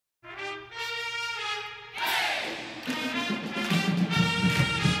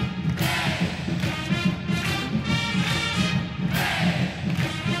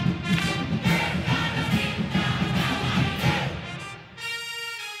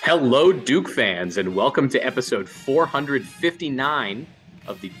Hello, Duke fans, and welcome to episode 459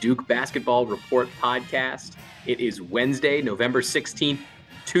 of the Duke Basketball Report podcast. It is Wednesday, November 16th,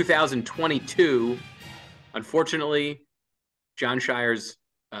 2022. Unfortunately, Jon Scheyer's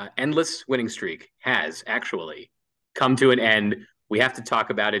endless winning streak has actually come to an end. We have to talk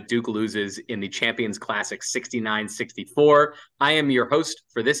about it. Duke loses in the Champions Classic 69-64. I am your host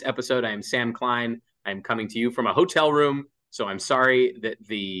for this episode. I am Sam Klein. I'm coming to you from a hotel room, so I'm sorry that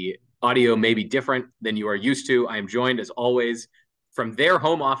the audio may be different than you are used to. I am joined, as always, from their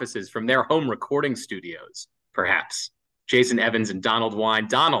home offices, from their home recording studios, perhaps, Jason Evans and Donald Wine.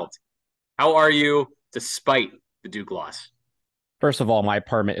 Donald, how are you despite the Duke loss? First of all, my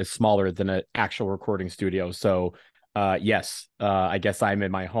apartment is smaller than an actual recording studio. So, yes, I guess I'm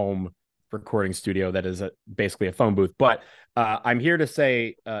in my home recording studio that is basically a phone booth. But I'm here to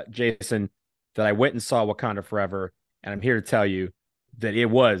say, Jason, that I went and saw Wakanda Forever. And I'm here to tell you that it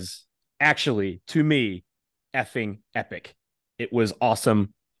was actually, to me, effing epic. It was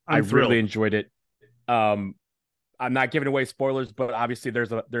awesome. I really enjoyed it. I'm not giving away spoilers, but obviously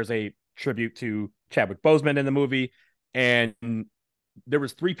there's a tribute to Chadwick Boseman in the movie. And there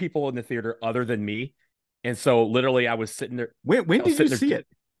was three people in the theater other than me. And so literally I was sitting there. When did you see it?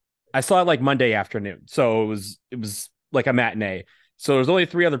 I saw it like Monday afternoon. So it was like a matinee. So there's only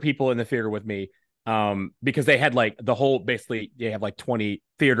three other people in the theater with me. Because they had like they have like 20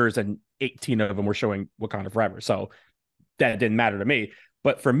 theaters and 18 of them were showing Wakanda Forever. So that didn't matter to me.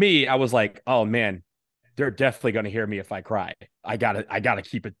 But for me, I was like, oh man, they're definitely going to hear me if I cry. I gotta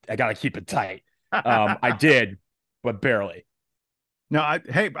keep it tight. I did, but barely. No,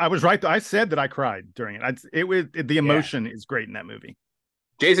 I was right. I said that I cried during it. The emotion is great in that movie.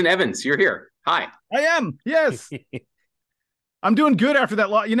 Jason Evans, you're here. Hi. I am. Yes. I'm doing good after that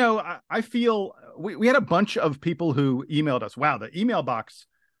lot. I feel we had a bunch of people who emailed us. Wow, the email box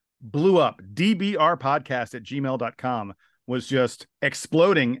blew up. dbrpodcast@gmail.com was just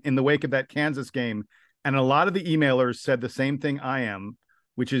exploding in the wake of that Kansas game. And a lot of the emailers said the same thing I am,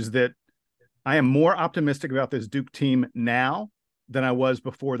 which is that I am more optimistic about this Duke team now than I was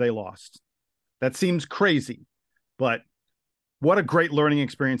before they lost. That seems crazy, but what a great learning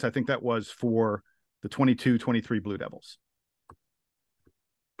experience I think that was for the 22-23 Blue Devils.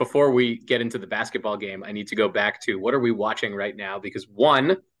 Before we get into the basketball game, I need to go back to what are we watching right now? Because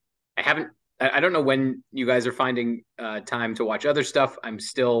one, I don't know when you guys are finding time to watch other stuff. I'm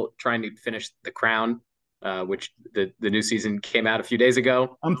still trying to finish The Crown, which the new season came out a few days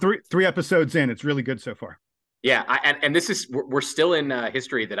ago. I'm three episodes in. It's really good so far. Yeah, and this is we're still in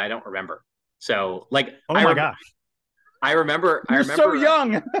history that I don't remember. So like, my gosh, I remember. You're so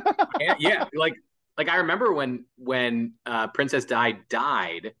young. yeah, like I remember when Princess Di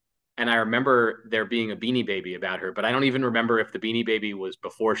died, and I remember there being a Beanie Baby about her, but I don't even remember if the Beanie Baby was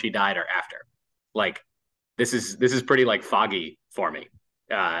before she died or after. Like, this is pretty like foggy for me.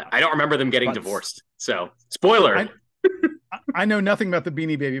 I don't remember them getting divorced. So spoiler. I know nothing about the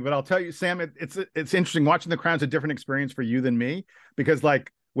Beanie Baby, but I'll tell you, Sam, it's interesting watching The Crown's a different experience for you than me, because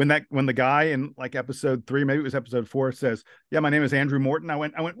like when the guy in like episode 3, maybe it was episode 4, says, "Yeah, my name is Andrew Morton," I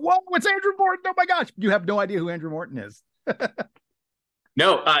went, "Whoa, it's Andrew Morton! Oh my gosh, you have no idea who Andrew Morton is."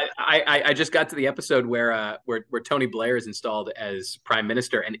 No, I just got to the episode where Tony Blair is installed as prime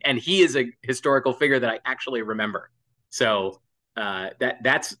minister, and he is a historical figure that I actually remember. So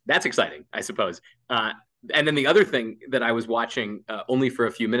that's exciting, I suppose. And then the other thing that I was watching only for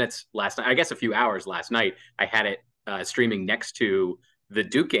a few minutes last night, I guess a few hours last night, I had it streaming next to the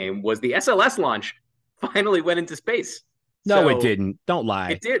Duke game, was the SLS launch finally went into space. No, it didn't. Don't lie.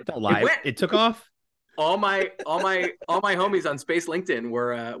 It did. Don't lie. It took off. All my homies on Space LinkedIn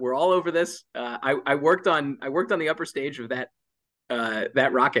were all over this. I worked on the upper stage of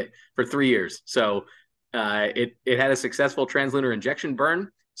that rocket for 3 years. So it had a successful translunar injection burn.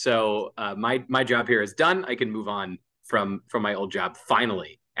 So my job here is done. I can move on from my old job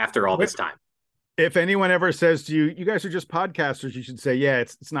finally after all this time. If anyone ever says to you, "You guys are just podcasters," you should say, "Yeah,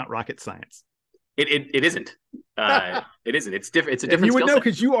 it's not rocket science." It isn't. It isn't. It's different. It's a different. You would know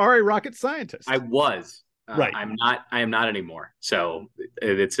because you are a rocket scientist. I was. Right. I am not anymore. So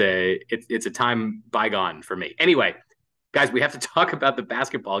it's a time bygone for me. Anyway, guys, we have to talk about the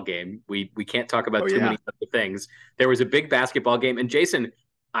basketball game. We can't talk about too many other things. There was a big basketball game, and Jason,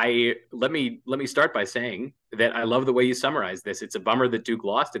 let me start by saying that I love the way you summarized this. It's a bummer that Duke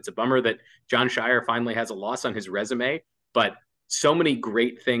lost. It's a bummer that Jon Scheyer finally has a loss on his resume, but so many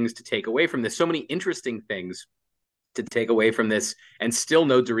great things to take away from this, so many interesting things to take away from this, and still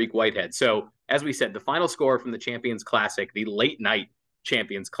no Dariq Whitehead. So as we said, the final score from the Champions Classic, the late night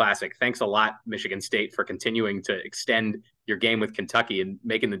Champions Classic. Thanks a lot, Michigan State, for continuing to extend your game with Kentucky and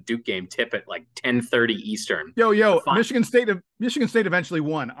making the Duke game tip at like 10:30 Eastern. Yo, Michigan State eventually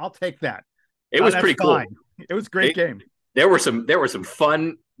won. I'll take that. It was pretty cool. It was a great game. There were some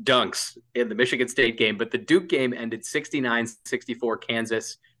fun dunks in the Michigan State game, but the Duke game ended 69-64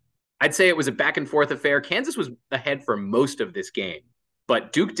 Kansas. I'd say it was a back and forth affair. Kansas was ahead for most of this game,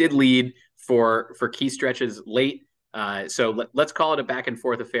 but Duke did lead for key stretches late. So let's call it a back and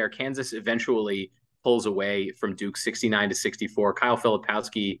forth affair. Kansas eventually pulls away from Duke 69-64. Kyle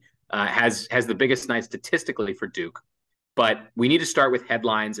Filipowski has the biggest night statistically for Duke, but we need to start with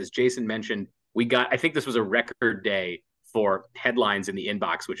headlines. As Jason mentioned, I think this was a record day for headlines in the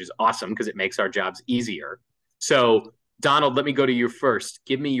inbox, which is awesome because it makes our jobs easier. So Donald, let me go to you first.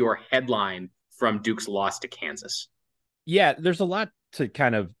 Give me your headline from Duke's loss to Kansas. Yeah, there's a lot to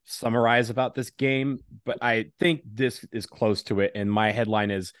kind of summarize about this game, but I think this is close to it. And my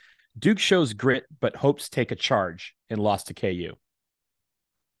headline is Duke shows grit, but hopes take a charge and lost to KU.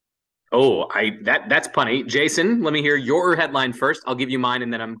 Oh, that's punny. Jason, let me hear your headline first. I'll give you mine,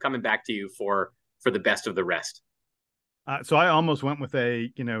 and then I'm coming back to you for the best of the rest. So I almost went with a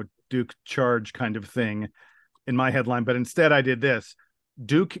Duke charge kind of thing in my headline, but instead I did this: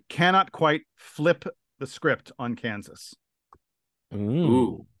 Duke cannot quite flip the script on Kansas.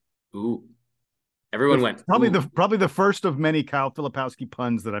 Ooh. Everyone went probably the first of many Kyle Filipowski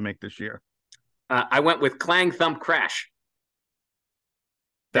puns that I make this year. I went with clang, thump, crash.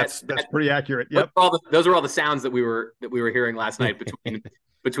 That's pretty accurate. Yep. Those are all the sounds that we were hearing last night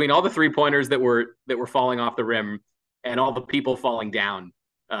between all the 3-pointers that were falling off the rim and all the people falling down.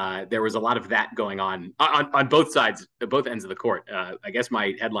 There was a lot of that going on both sides, both ends of the court. I guess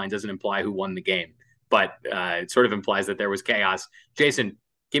my headline doesn't imply who won the game, but it sort of implies that there was chaos. Jason,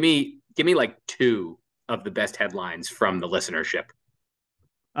 give me like 2 of the best headlines from the listenership.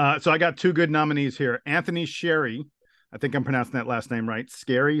 So I got 2 good nominees here. Anthony Sherry, I think I'm pronouncing that last name right.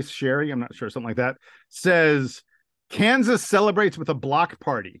 Sherry, I'm not sure, something like that, says Kansas celebrates with a block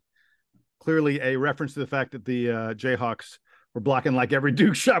party. Clearly a reference to the fact that the Jayhawks were blocking like every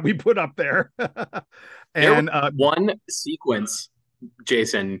Duke shot we put up there. And one sequence,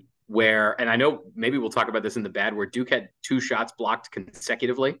 Jason, where, and I know maybe we'll talk about this in the bad, where Duke had 2 shots blocked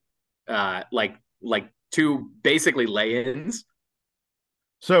consecutively, like 2 basically lay-ins.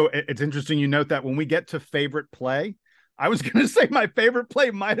 So it's interesting you note that when we get to favorite play, I was going to say my favorite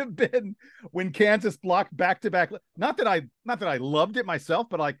play might have been when Kansas blocked back-to-back. Not that I loved it myself,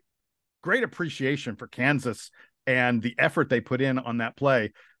 but like great appreciation for Kansas and the effort they put in on that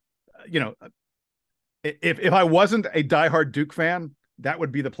play. If I wasn't a diehard Duke fan, that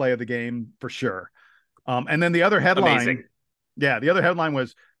would be the play of the game for sure. And then the other headline, amazing. Yeah, the other headline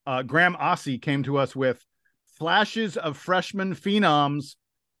was Graham Ossie came to us with flashes of freshman phenoms,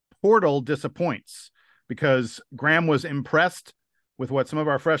 portal disappoints, because Graham was impressed with what some of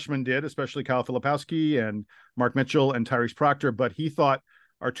our freshmen did, especially Kyle Filipowski and Mark Mitchell and Tyrese Proctor, but he thought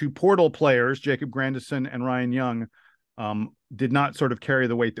our 2 portal players, Jacob Grandison and Ryan Young, did not sort of carry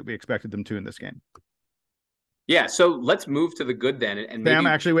the weight that we expected them to in this game. Yeah, so let's move to the good then. And maybe, Sam,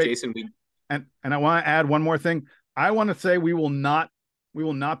 actually, wait. Jason, and I want to add one more thing. I want to say we will not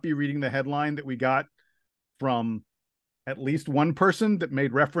be reading the headline that we got from at least one person that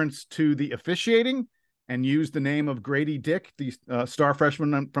made reference to the officiating and used the name of Grady Dick, the star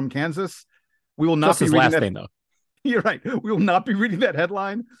freshman from Kansas. We will not Just be his reading last that. name, though. You're right. We will not be reading that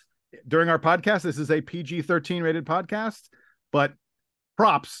headline during our podcast. This is a PG-13 rated podcast, but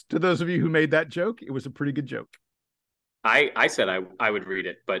props to those of you who made that joke. It was a pretty good joke. I said I would read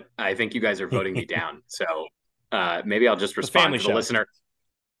it, but I think you guys are voting me down. So maybe I'll just respond to the listener.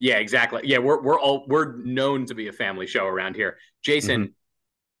 Yeah, exactly. Yeah, we're known to be a family show around here. Jason,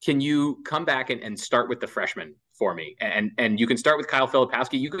 can you come back and start with the freshmen for me? And you can start with Kyle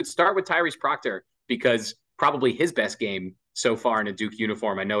Filipowski. You could start with Tyrese Proctor, because probably his best game so far in a Duke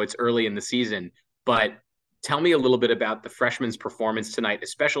uniform. I know it's early in the season, but tell me a little bit about the freshman's performance tonight,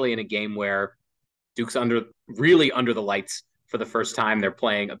 especially in a game where Duke's really under the lights for the first time. They're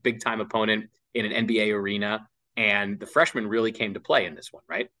playing a big-time opponent in an NBA arena, and the freshmen really came to play in this one,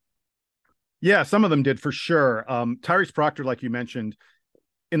 right? Yeah, some of them did for sure. Tyrese Proctor, like you mentioned,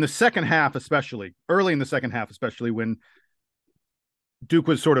 in the second half, especially early in the second half, especially when Duke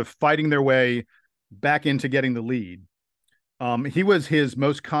was sort of fighting their way back into getting the lead, he was his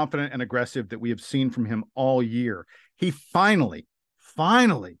most confident and aggressive that we have seen from him all year. He finally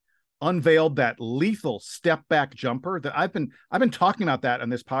unveiled that lethal step back jumper that I've been talking about that on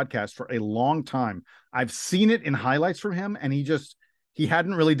this podcast for a long time. I've seen it in highlights from him, and he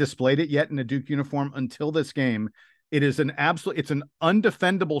hadn't really displayed it yet in a Duke uniform until this game. it's an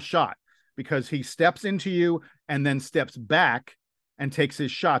undefendable shot because he steps into you and then steps back and takes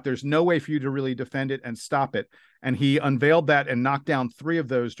his shot. There's no way for you to really defend it and stop it. And he unveiled that and knocked down 3 of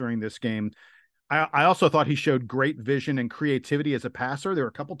those during this game. I also thought he showed great vision and creativity as a passer. There were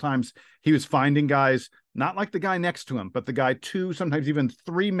a couple times he was finding guys, not like the guy next to him, but the guy 2, sometimes even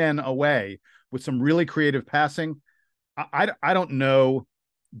 3 men away with some really creative passing. I don't know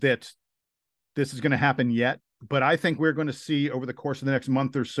that this is going to happen yet, but I think we're going to see over the course of the next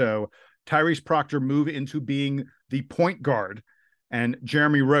month or so, Tyrese Proctor move into being the point guard and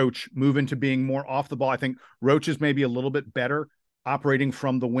Jeremy Roach move into being more off the ball. I think Roach is maybe a little bit better operating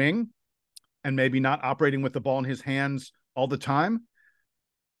from the wing and maybe not operating with the ball in his hands all the time.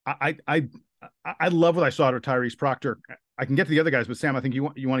 I love what I saw out of Tyrese Proctor. I can get to the other guys, but Sam, I think you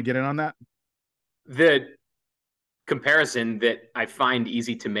want to get in on that. The comparison that I find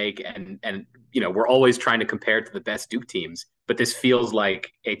easy to make, and we're always trying to compare it to the best Duke teams, but this feels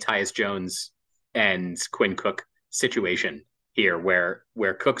like a Tyus Jones and Quinn Cook situation here, where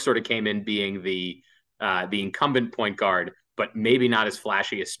Cook sort of came in being the incumbent point guard, but maybe not as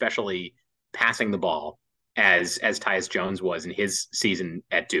flashy, especially passing the ball as Tyus Jones was in his season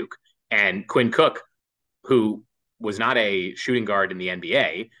at Duke. And Quinn Cook, who was not a shooting guard in the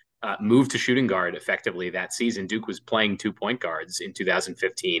NBA, moved to shooting guard effectively that season. Duke was playing 2 point guards in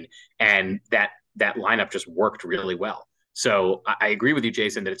 2015, and that lineup just worked really well. So I agree with you,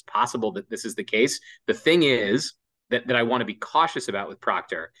 Jason, that it's possible that this is the case. The thing is that I want to be cautious about with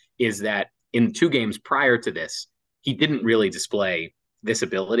Proctor is that in 2 games prior to this, he didn't really display this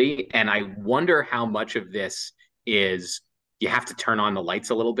ability. And I wonder how much of this is you have to turn on the lights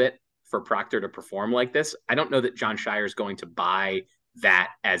a little bit for Proctor to perform like this. I don't know that Jon Scheyer is going to buy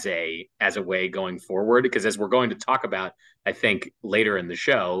that as a way going forward, because as we're going to talk about, I think later in the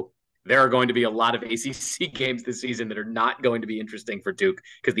show, there are going to be a lot of ACC games this season that are not going to be interesting for Duke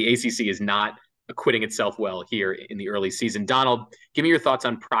because the ACC is not acquitting itself well here in the early season. Donald, give me your thoughts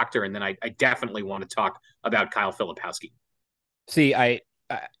on Proctor, and then I definitely want to talk about Kyle Filipowski. See,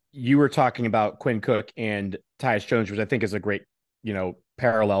 you were talking about Quinn Cook and Tyus Jones, which I think is a great,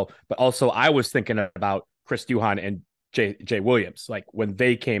 parallel. But also, I was thinking about Chris Duhon and Jay Williams, like when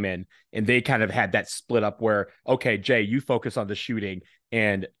they came in and they kind of had that split up where, okay, Jay, you focus on the shooting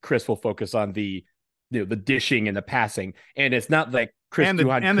and Chris will focus on the dishing and the passing. And it's not like Chris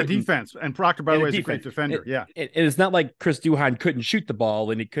Duhon and the defense. And Proctor, by the way, is a great defender. It's not like Chris Duhon couldn't shoot the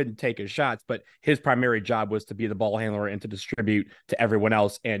ball and he couldn't take his shots, but his primary job was to be the ball handler and to distribute to everyone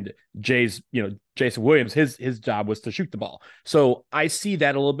else. And Jason Williams, his job was to shoot the ball. So I see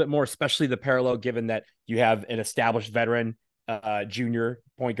that a little bit more, especially the parallel, given that you have an established veteran junior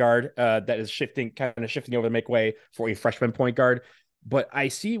point guard that is shifting over to make way for a freshman point guard. But I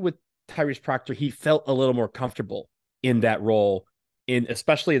see with Tyrese Proctor, he felt a little more comfortable in that role.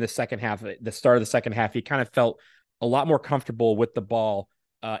 Especially in the second half, the start of the second half, he kind of felt a lot more comfortable with the ball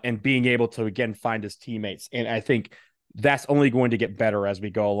and being able to, again, find his teammates. And I think that's only going to get better as we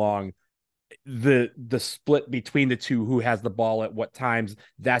go along. The split between the two, who has the ball at what times,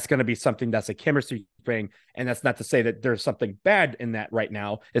 that's going to be something that's a chemistry thing. And that's not to say that there's something bad in that right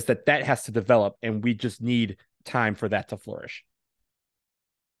now. It's that has to develop, and we just need time for that to flourish.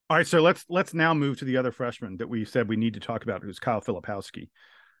 All right, so let's now move to the other freshman that we said we need to talk about, who's Kyle Filipowski.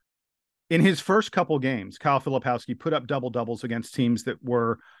 In his first couple games, Kyle Filipowski put up double-doubles against teams that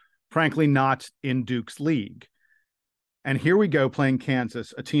were, frankly, not in Duke's league. And here we go playing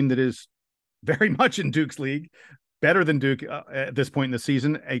Kansas, a team that is very much in Duke's league, better than Duke at this point in the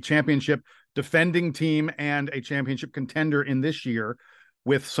season, a championship defending team and a championship contender in this year,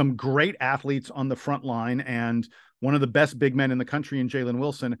 with some great athletes on the front line and one of the best big men in the country in Jalen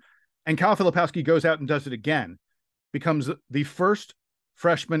Wilson. And Kyle Filipowski goes out and does it again, becomes the first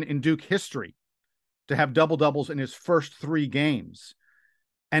freshman in Duke history to have double-doubles in his first 3 games.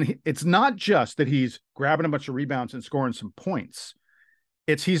 And it's not just that he's grabbing a bunch of rebounds and scoring some points.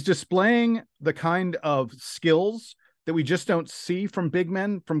 He's displaying the kind of skills that we just don't see from big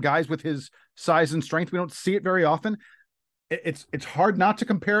men, from guys with his size and strength. We don't see it very often. It's hard not to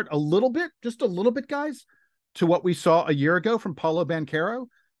compare it just a little bit, guys, to what we saw a year ago from Paolo Banchero,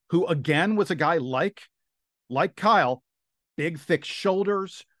 who again was a guy like Kyle, big, thick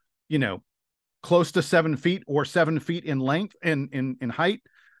shoulders, close to 7 feet or 7 feet in length and in height,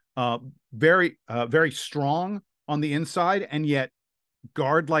 very strong on the inside, and yet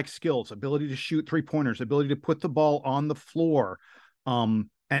guard-like skills, ability to shoot 3-pointers, ability to put the ball on the floor,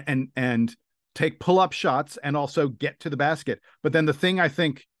 and take pull-up shots and also get to the basket. But then the thing I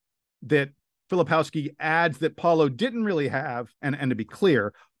think that Filipowski adds that Paulo didn't really have, and to be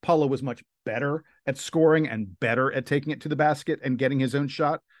clear, Paulo was much better at scoring and better at taking it to the basket and getting his own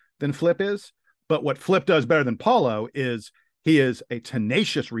shot than Flip is. But what Flip does better than Paulo is he is a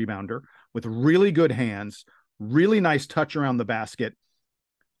tenacious rebounder with really good hands, really nice touch around the basket.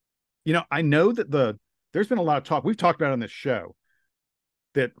 I know that there's been a lot of talk. We've talked about on this show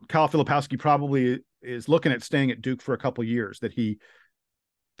that Kyle Filipowski probably is looking at staying at Duke for a couple of years, that the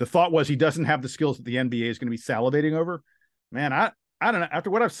thought was he doesn't have the skills that the NBA is going to be salivating over. Man, I don't know. After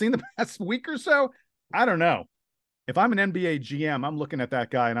what I've seen the past week or so, I don't know. If I'm an NBA GM, I'm looking at that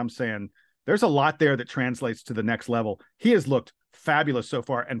guy and I'm saying there's a lot there that translates to the next level. He has looked fabulous so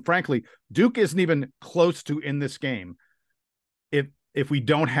far. And frankly, Duke isn't even close to in this game if we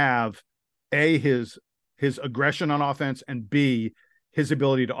don't have his aggression on offense, and B, his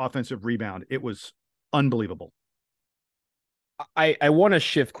ability to offensive rebound. It was unbelievable. I want to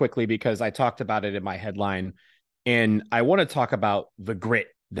shift quickly because I talked about it in my headline, and I want to talk about the grit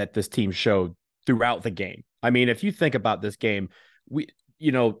that this team showed throughout the game. I mean, if you think about this game,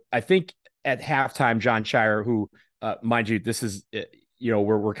 I think at halftime, Jon Scheyer, who, mind you, this is,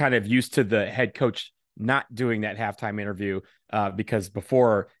 we're kind of used to the head coach not doing that halftime interview because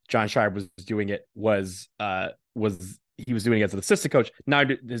before Jon Scheyer was doing it he was doing it as an assistant coach. Now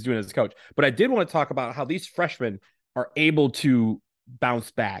he's doing it as a coach. But I did want to talk about how these freshmen are able to bounce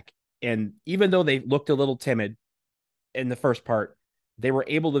back. And even though they looked a little timid in the first part, they were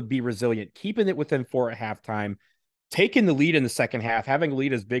able to be resilient, keeping it within 4 at halftime, taking the lead in the second half, having a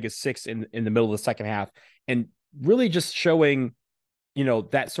lead as big as 6 in the middle of the second half, and really just showing,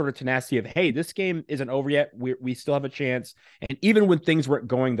 that sort of tenacity of, hey, this game isn't over yet. We still have a chance. And even when things weren't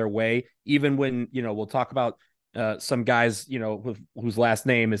going their way, even when, we'll talk about some guys, whose last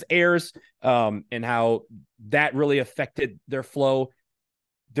name is Ayers, and how that really affected their flow.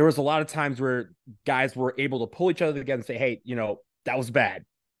 There was a lot of times where guys were able to pull each other together and say, hey, that was bad,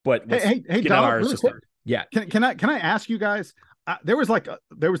 but hey, get out our system. Yeah. Can I ask you guys, there was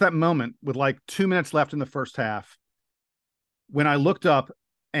that moment with like 2 minutes left in the first half when I looked up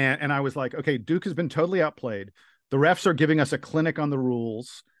and I was like, okay, Duke has been totally outplayed. The refs are giving us a clinic on the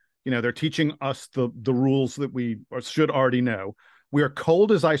rules. They're teaching us the rules that we should already know. We are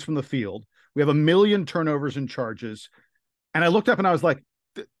cold as ice from the field. We have a million turnovers and charges. And I looked up and I was like,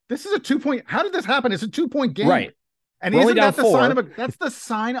 this is a 2-point. How did this happen? It's a 2-point game. Right. And isn't that that's the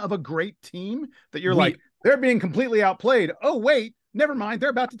sign of a great team, that you're like, they're being completely outplayed. Oh, wait, never mind. They're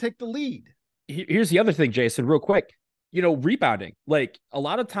about to take the lead. Here's the other thing, Jason, real quick. Rebounding, like a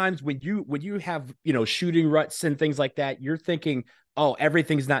lot of times when you have, shooting ruts and things like that, you're thinking, oh,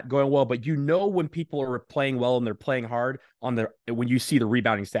 everything's not going well. But when people are playing well and they're playing hard when you see the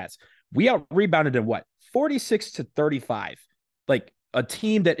rebounding stats, we out rebounded in 46-35, like a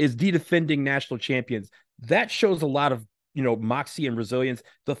team that is the defending national champions. That shows a lot of, moxie and resilience.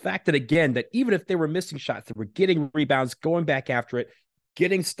 The fact that, again, that even if they were missing shots, they were getting rebounds, going back after it,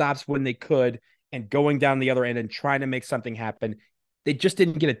 getting stops when they could, and going down the other end and trying to make something happen. They just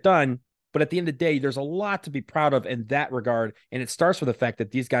didn't get it done. But at the end of the day, there's a lot to be proud of in that regard. And it starts with the fact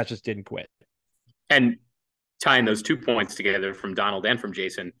that these guys just didn't quit. And tying those 2 points together from Donald and from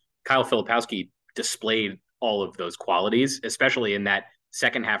Jason, Kyle Filipowski displayed all of those qualities, especially in that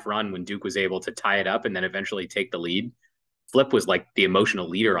second half run when Duke was able to tie it up and then eventually take the lead. Flip was like the emotional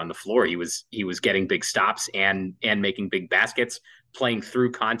leader on the floor. He was getting big stops and making big baskets, playing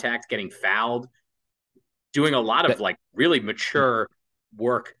through contact, getting fouled, doing a lot of like really mature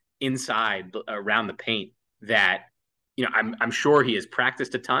work inside around the paint that, I'm sure he has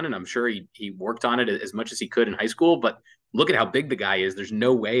practiced a ton, and I'm sure he worked on it as much as he could in high school, but look at how big the guy is. There's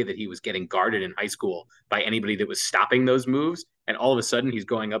no way that he was getting guarded in high school by anybody that was stopping those moves. And all of a sudden he's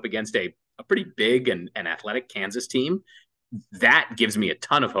going up against a pretty big and athletic Kansas team. That gives me a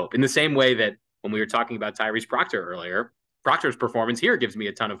ton of hope, in the same way that when we were talking about Tyrese Proctor earlier, Proctor's performance here gives me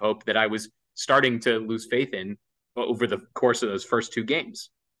a ton of hope that I was starting to lose faith in over the course of those first 2 games.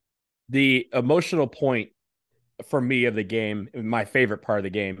 The emotional point for me of the game, my favorite part of the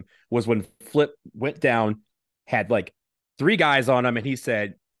game, was when Flip went down, had like 3 guys on him, and he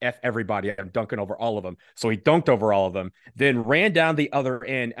said, F everybody, I'm dunking over all of them. So he dunked over all of them, then ran down the other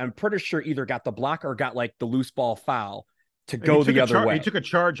end. I'm pretty sure either got the block or got like the loose ball foul to go the other way. He took a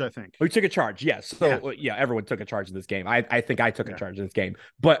charge, I think. He took a charge, yes. So yeah, everyone took a charge in this game. I think I took a charge in this game.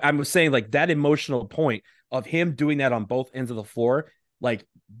 But I'm saying, like, that emotional point of him doing that on both ends of the floor, like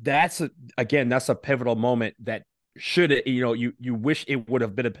that's a pivotal moment that should, you wish it would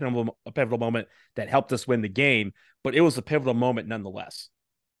have been a pivotal moment that helped us win the game, but it was a pivotal moment nonetheless.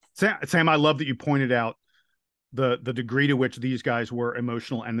 Sam, I love that you pointed out the degree to which these guys were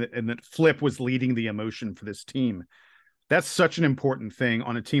emotional, and that Flip was leading the emotion for this team. That's such an important thing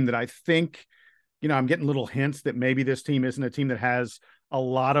on a team that I think, I'm getting little hints that maybe this team isn't a team that has a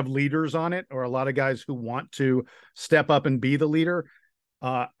lot of leaders on it or a lot of guys who want to step up and be the leader.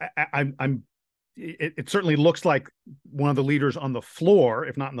 It certainly looks like one of the leaders on the floor,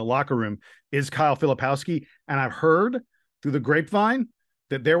 if not in the locker room, is Kyle Filipowski. And I've heard through the grapevine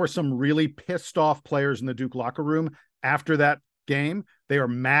that there were some really pissed off players in the Duke locker room after that game. They are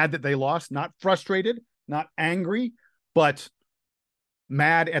mad that they lost, not frustrated, not angry, but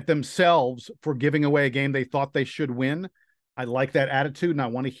mad at themselves for giving away a game they thought they should win. I like that attitude, and I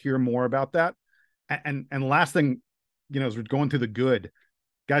want to hear more about that. And last thing, as we're going through the good,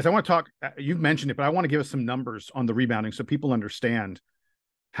 guys, I want to talk, you've mentioned it, but I want to give us some numbers on the rebounding so people understand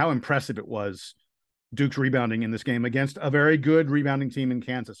how impressive it was, Duke's rebounding in this game against a very good rebounding team in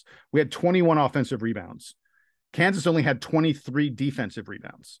Kansas. We had 21 offensive rebounds. Kansas only had 23 defensive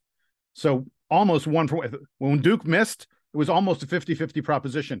rebounds. So almost one for when Duke missed, it was almost a 50-50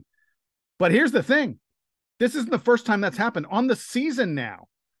 proposition. But here's the thing. This isn't the first time that's happened. On the season now,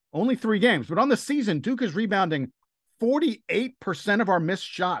 only 3 games, but on the season, Duke is rebounding 48% of our missed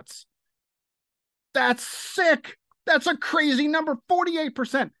shots. That's sick. That's a crazy number,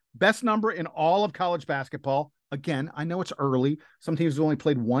 48%. Best number in all of college basketball. Again, I know it's early. Some teams have only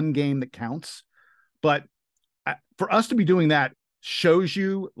played 1 game that counts. But for us to be doing that shows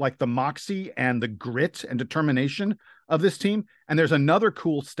you like the moxie and the grit and determination of this team. And there's another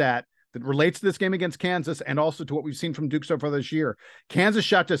cool stat that relates to this game against Kansas and also to what we've seen from Duke so far this year. Kansas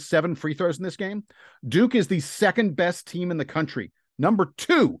shot just 7 free throws in this game. Duke is the second best team in the country, number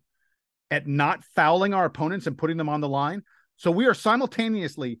 2 at not fouling our opponents and putting them on the line. So we are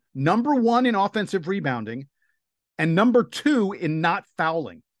simultaneously number 1 in offensive rebounding and number 2 in not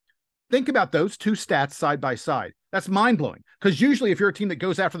fouling. Think about those 2 stats side by side. That's mind-blowing, because usually if you're a team that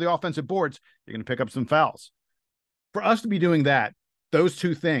goes after the offensive boards, you're going to pick up some fouls. For us to be doing that, those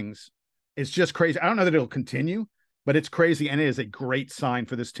 2 things, it's just crazy. I don't know that it'll continue, but it's crazy, and it is a great sign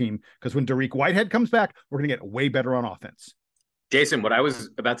for this team, because when Dariq Whitehead comes back, we're going to get way better on offense. Jason, what I was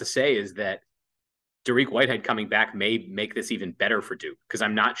about to say is that Dariq Whitehead coming back may make this even better for Duke, because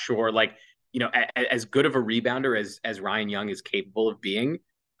I'm not sure, as good of a rebounder as Ryan Young is capable of being,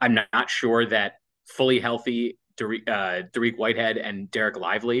 I'm not sure that fully healthy Dariq Whitehead and Derek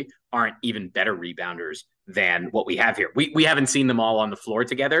Lively aren't even better rebounders than what we have here. We haven't seen them all on the floor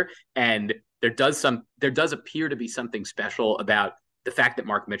together, and there does appear to be something special about the fact that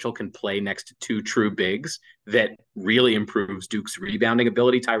Mark Mitchell can play next to 2 true bigs that really improves Duke's rebounding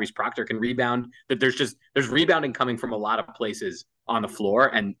ability. Tyrese Proctor can rebound. That there's rebounding coming from a lot of places on the floor,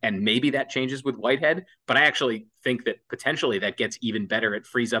 and maybe that changes with Whitehead. But I actually think that potentially that gets even better. It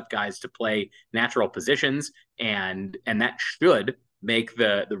frees up guys to play natural positions, and that should make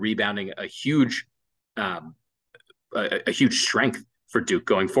the rebounding a huge strength for Duke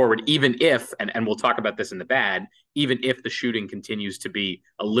going forward, even if, and we'll talk about this in the bad, even if the shooting continues to be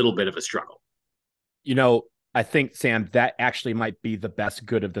a little bit of a struggle. I think, Sam, that actually might be the best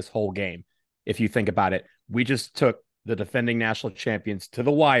good of this whole game. If you think about it, we just took the defending national champions to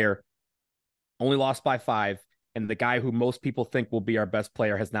the wire, only lost by 5, and the guy who most people think will be our best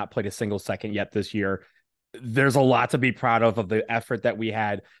player has not played a single second yet this year. There's a lot to be proud of the effort that we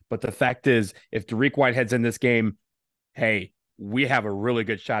had, but the fact is, if Dariq Whitehead's in this game, hey, we have a really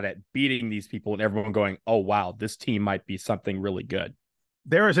good shot at beating these people and everyone going, oh, wow, this team might be something really good.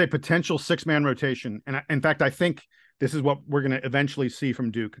 There is a potential 6-man rotation. And in fact, I think this is what we're going to eventually see from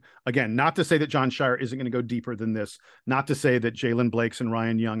Duke. Again, not to say that John Shire isn't going to go deeper than this, not to say that Jalen Blakes and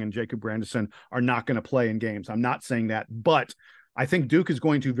Ryan Young and Jacob Grandison are not going to play in games. I'm not saying that, but I think Duke is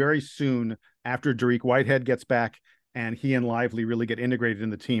going to very soon, after Dariq Whitehead gets back and he and Lively really get integrated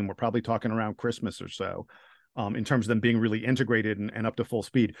in the team, we're probably talking around Christmas or so, in terms of them being really integrated and up to full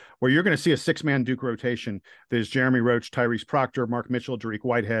speed, where you're going to see a 6-man Duke rotation. There's Jeremy Roach, Tyrese Proctor, Mark Mitchell, Dariq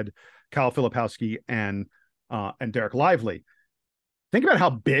Whitehead, Kyle Filipowski, and Derek Lively. Think about how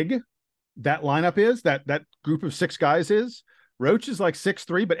big that lineup is, that group of 6 guys is. Roach is like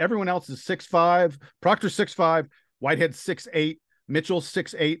 6'3", but everyone else is 6'5". Proctor's 6'5", Whitehead's 6'8", Mitchell's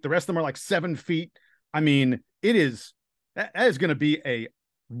 6'8". The rest of them are like 7 feet. I mean, that is going to be a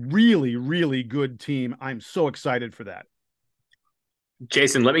really, really good team. I'm so excited for that.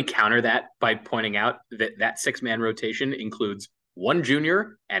 Jason, let me counter that by pointing out that 6-man rotation includes 1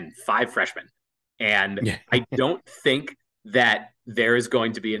 junior and 5 freshmen. And I don't think that there is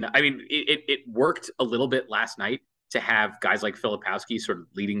going to be it worked a little bit last night to have guys like Filipowski sort of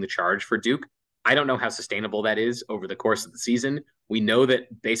leading the charge for Duke. I don't know how sustainable that is over the course of the season. We know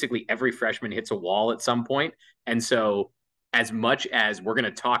that basically every freshman hits a wall at some point. And so as much as we're going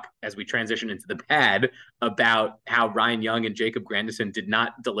to talk as we transition into the bad about how Ryan Young and Jacob Grandison did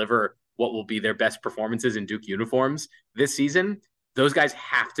not deliver what will be their best performances in Duke uniforms this season, those guys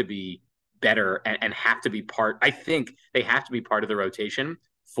have to be better and have to be part. I think they have to be part of the rotation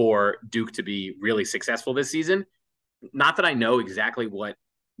for Duke to be really successful this season. Not that I know exactly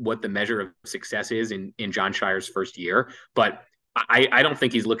what the measure of success is in Jon Scheyer's first year, but I don't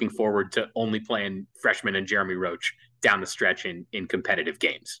think he's looking forward to only playing freshmen and Jeremy Roach down the stretch in competitive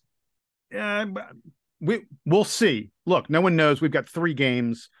games. We'll see. Look, no one knows. We've got 3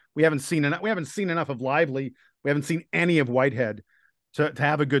 games. We haven't seen enough. We haven't seen enough of Lively. We haven't seen any of Whitehead to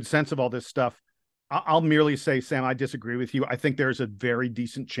have a good sense of all this stuff. I'll merely say, Sam, I disagree with you. I think there's a very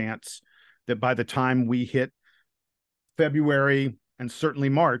decent chance that by the time we hit February and certainly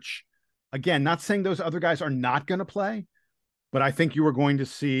March, again, not saying those other guys are not going to play, but I think you are going to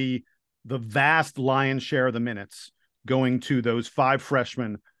see the vast lion's share of the minutes going to those 5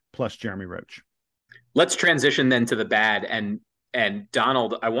 freshmen plus Jeremy Roach. Let's transition then to the bad. And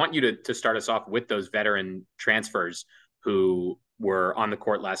Donald, I want you to start us off with those veteran transfers who were on the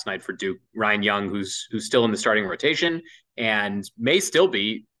court last night for Duke. Ryan Young, who's still in the starting rotation and may still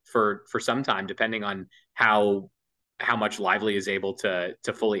be for some time, depending on how much Lively is able to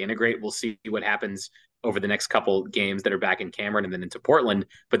fully integrate. We'll see what happens over the next couple games that are back in Cameron and then into Portland.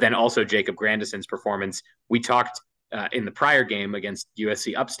 But then also Jacob Grandison's performance. We talked in the prior game against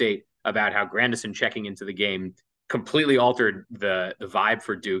USC Upstate about how Grandison checking into the game completely altered the vibe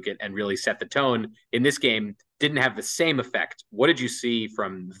for Duke and really set the tone. In this game, didn't have the same effect. What did you see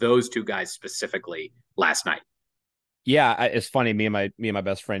from those 2 guys specifically last night? Yeah, it's funny. Me and my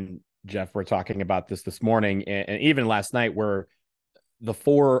best friend Jeff were talking about this morning, and even last night, where the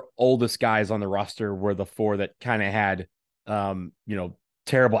 4 oldest guys on the roster were the 4 that kind of had,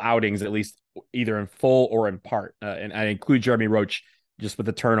 terrible outings, at least either in full or in part. And I include Jeremy Roach just with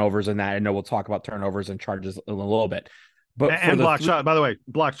the turnovers and that. I know we'll talk about turnovers and charges in a little bit. But and block shot, by the way,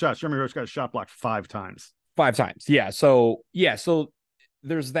 block shots. Jeremy Roach got a shot blocked 5 times. 5 times. Yeah. So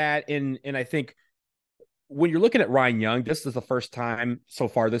there's that. And I think when you're looking at Ryan Young, this is the first time so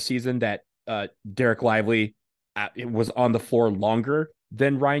far this season that Derek Lively was on the floor longer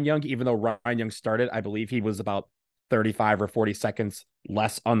than Ryan Young, even though Ryan Young started. I believe he was about 35 or 40 seconds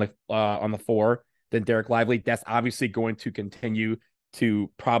less on the floor than Derek Lively. That's obviously going to continue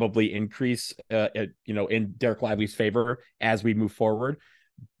to probably increase, in Derek Lively's favor as we move forward.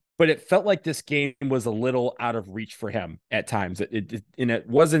 But it felt like this game was a little out of reach for him at times. It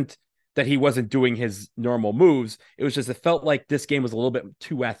wasn't that he wasn't doing his normal moves. It was just, it felt like this game was a little bit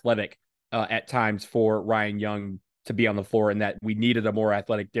too athletic at times for Ryan Young to be on the floor, and that we needed a more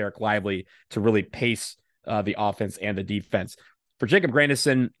athletic Derek Lively to really pace the offense and the defense. For Jacob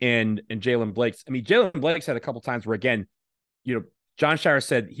Grandison and Jalen Blakes, I mean, Jalen Blakes had a couple times where, again, Jon Scheyer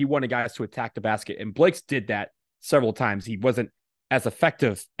said he wanted guys to attack the basket, and Blakes did that several times. He wasn't as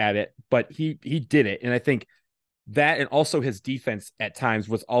effective at it, but he did it. And I think that, and also his defense at times,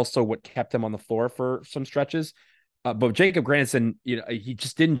 was also what kept him on the floor for some stretches. But Jacob Grandison, he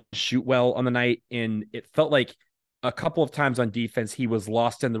just didn't shoot well on the night, and it felt like a couple of times on defense he was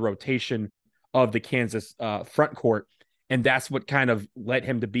lost in the rotation of the Kansas front court, and that's what kind of led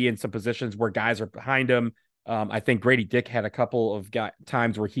him to be in some positions where guys are behind him. I think Grady Dick had a couple of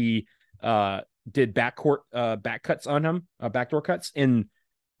times where he did backcourt back cuts on him, backdoor cuts, and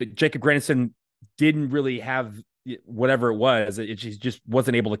Jacob Grandison didn't really have whatever it was. It just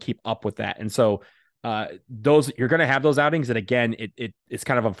wasn't able to keep up with that, and so those, you're going to have those outings. And again, it's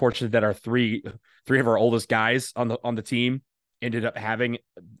kind of unfortunate that our three of our oldest guys on the team ended up having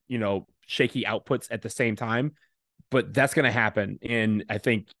shaky outputs at the same time, but that's going to happen. And I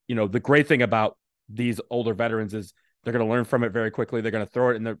think the great thing about these older veterans is they're going to learn from it very quickly. They're going to throw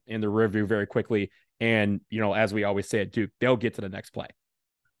it in the rear view very quickly, and as we always say at Duke, they'll get to the next play.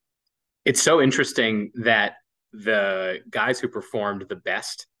 It's so interesting that the guys who performed the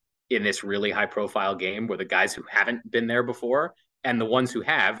best in this really high profile game were the guys who haven't been there before, and the ones who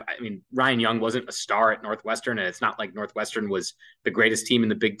have. I mean, Ryan Young wasn't a star at Northwestern, and it's not like Northwestern was the greatest team in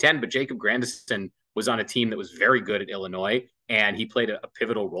the Big Ten, but Jacob Grandison was on a team that was very good at Illinois, and he played a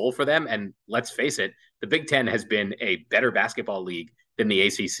pivotal role for them. And let's face it, the Big Ten has been a better basketball league than the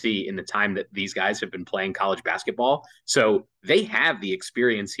ACC in the time that these guys have been playing college basketball. So they have the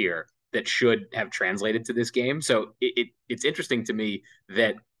experience here that should have translated to this game. So it's interesting to me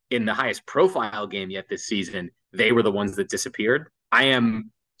that in the highest profile game yet this season, they were the ones that disappeared. I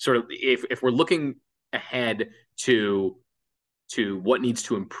am sort of, if we're looking ahead to what needs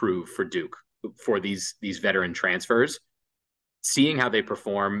to improve for Duke for these veteran transfers, seeing how they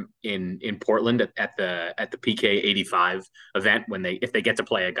perform in Portland at the PK 85 event if they get to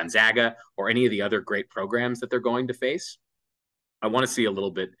play a Gonzaga or any of the other great programs that they're going to face, I want to see a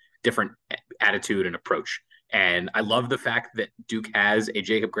little bit different attitude and approach. And I love the fact that Duke has a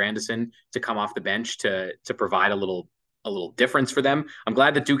Jacob Grandison to come off the bench to provide a little difference for them. I'm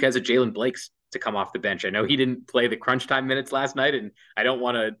glad that Duke has a Jalen Blakes to come off the bench. I know he didn't play the crunch time minutes last night, and I don't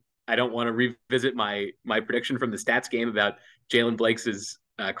want to revisit my prediction from the stats game about Jalen Blakes'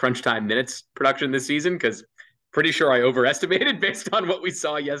 crunch time minutes production this season, because pretty sure I overestimated based on what we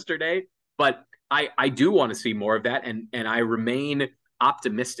saw yesterday. But I do want to see more of that, and I remain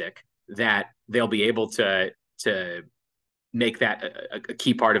optimistic that they'll be able to make that a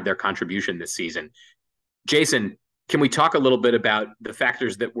key part of their contribution this season. Jason, can we talk a little bit about the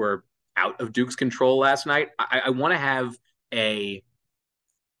factors that were out of Duke's control last night? I want to have a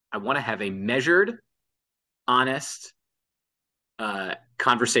measured, honest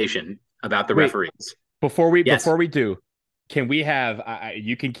conversation about the referees. Before we do, can we have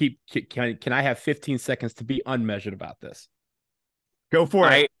can I have 15 seconds to be unmeasured about this? Go for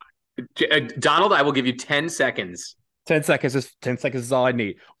it. Donald, I will give you 10 seconds. 10 seconds is all I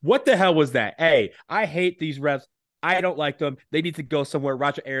need. What the hell was that? Hey, I hate these refs. I don't like them. They need to go somewhere.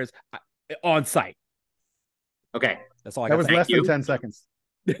 Roger Ayers on site. Okay. That's all I got. That was less than 10 seconds.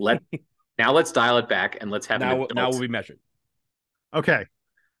 Now let's dial it back and let's have now we'll be measured. Okay.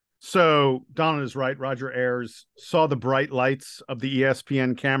 So Donald is right. Roger Ayers saw the bright lights of the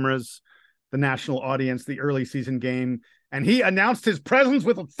ESPN cameras, the national audience, the early season game, and he announced his presence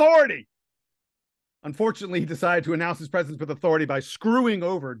with authority. Unfortunately, he decided to announce his presence with authority by screwing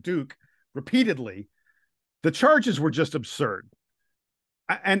over Duke repeatedly. The charges were just absurd.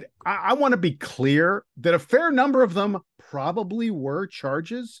 And I want to be clear that a fair number of them probably were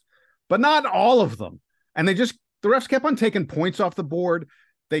charges, but not all of them. And the refs kept on taking points off the board.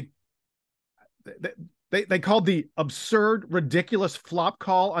 They called the absurd, ridiculous flop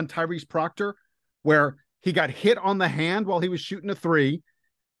call on Tyrese Proctor, where he got hit on the hand while he was shooting a three.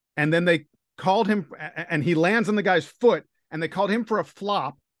 And then they called him, and he lands on the guy's foot, and they called him for a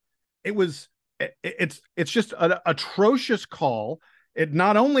flop. It's just an atrocious call. It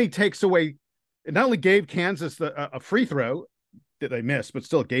not only gave Kansas a free throw that they missed, but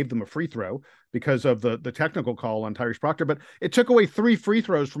still gave them a free throw because of the technical call on Tyrese Proctor. But it took away 3 free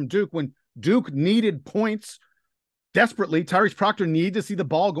throws from Duke when Duke needed points desperately. Tyrese Proctor needed to see the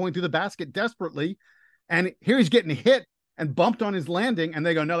ball going through the basket desperately. And here he's getting hit and bumped on his landing, and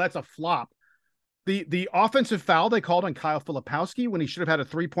they go, no, that's a flop. The offensive foul they called on Kyle Filipowski when he should have had a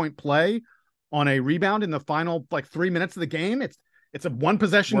 3-point play on a rebound in the final 3 minutes of the game. It's a one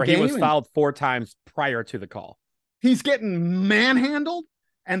possession game. He was fouled 4 times prior to the call. He's getting manhandled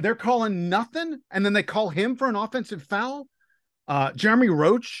and they're calling nothing. And then they call him for an offensive foul. Jeremy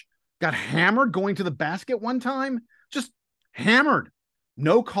Roach got hammered going to the basket one time, just hammered.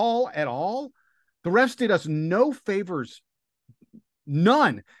 No call at all. The refs did us no favors.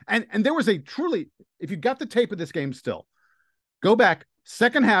 None. And there was if you got the tape of this game still, go back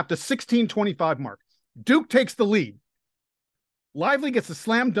second half to 16:25 mark. Duke takes the lead. Lively gets a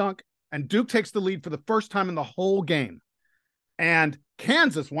slam dunk, and Duke takes the lead for the first time in the whole game. And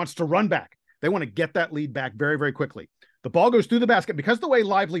Kansas wants to run back. They want to get that lead back very, very quickly. The ball goes through the basket. Because the way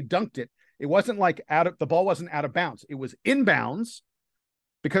Lively dunked it, it wasn't the ball wasn't out of bounds. It was inbounds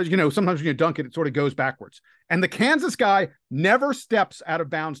because, sometimes when you dunk it, it sort of goes backwards. And the Kansas guy never steps out of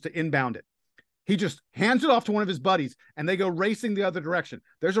bounds to inbound it. He just hands it off to one of his buddies, and they go racing the other direction.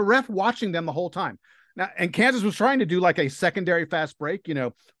 There's a ref watching them the whole time. Now, and Kansas was trying to do like a secondary fast break, one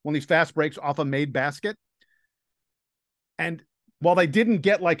of these fast breaks off a made basket. And while they didn't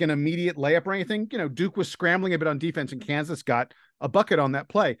get like an immediate layup or anything, Duke was scrambling a bit on defense, and Kansas got a bucket on that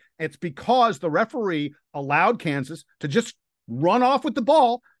play. It's because the referee allowed Kansas to just run off with the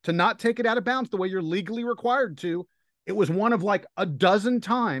ball, to not take it out of bounds the way you're legally required to. It was one of like a dozen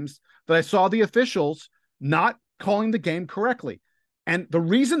times that I saw the officials not calling the game correctly. And the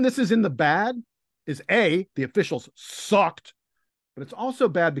reason this is in the bad is A, the officials sucked, but it's also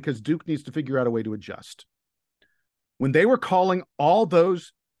bad because Duke needs to figure out a way to adjust. When they were calling all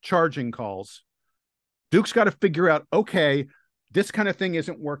those charging calls, Duke's got to figure out, okay, this kind of thing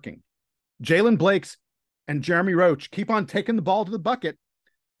isn't working. Jalen Blakes and Jeremy Roach keep on taking the ball to the bucket,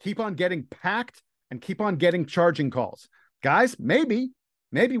 keep on getting packed, and keep on getting charging calls. Guys, maybe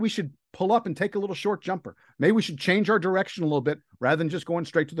we should pull up and take a little short jumper. Maybe we should change our direction a little bit rather than just going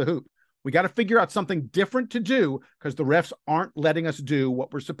straight to the hoop. We got to figure out something different to do because the refs aren't letting us do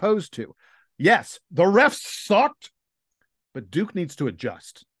what we're supposed to. Yes, the refs sucked, but Duke needs to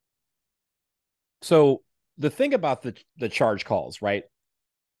adjust. So the thing about the charge calls, right,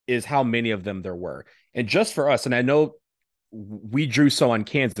 is how many of them there were. And just for us, and I know we drew so on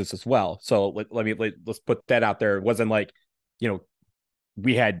Kansas as well. So let's put that out there. It wasn't like,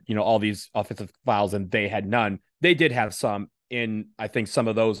 we had, all these offensive fouls and they had none. They did have some. And I think some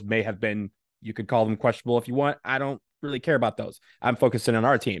of those may have been, you could call them questionable if you want. I don't really care about those. I'm focusing on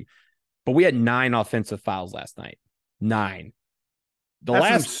our team. But we had 9 offensive fouls last night. 9.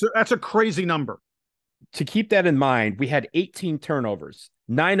 That's a crazy number. To keep that in mind, we had 18 turnovers.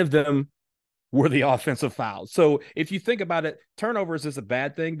 9 of them were the offensive fouls. So if you think about it, turnovers is a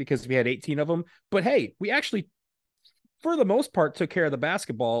bad thing because we had 18 of them. But hey, we actually, for the most part, took care of the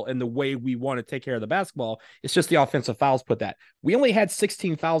basketball in the way we want to take care of the basketball. It's just the offensive fouls put that. We only had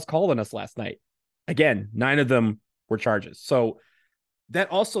 16 fouls called on us last night. Again, 9 of them were charges. So that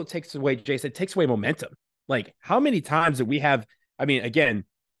also takes away, Jason, it takes away momentum. Like, how many times did we have, again,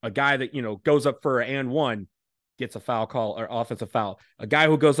 a guy that, goes up for an and one gets a foul call or offensive foul. A guy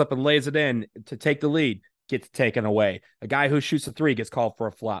who goes up and lays it in to take the lead gets taken away. A guy who shoots a 3 gets called for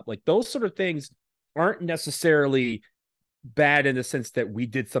a flop. Like, those sort of things aren't necessarily bad in the sense that we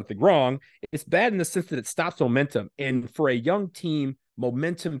did something wrong. It's bad in the sense that it stops momentum. And for a young team,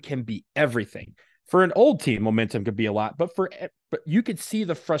 momentum can be everything. For an old team, momentum could be a lot, but you could see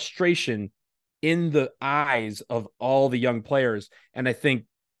the frustration in the eyes of all the young players. And I think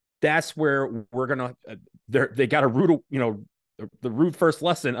that's where we're going to, they got a root, the root first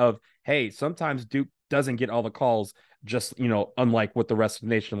lesson of, hey, sometimes Duke doesn't get all the calls, just, unlike what the rest of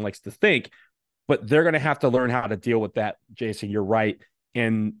the nation likes to think, but they're going to have to learn how to deal with that. Jason, you're right.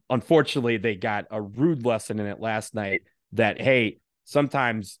 And unfortunately, they got a rude lesson in it last night that, hey,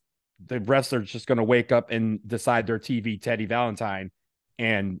 sometimes the refs are just going to wake up and decide they're TV Teddy Valentine.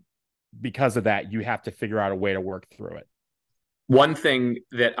 And because of that, you have to figure out a way to work through it. One thing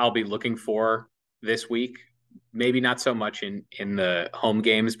that I'll be looking for this week, maybe not so much in the home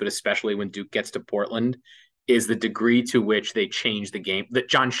games, but especially when Duke gets to Portland, is the degree to which they change the game, that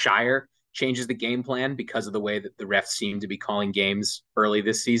Jon Scheyer changes the game plan because of the way that the refs seem to be calling games early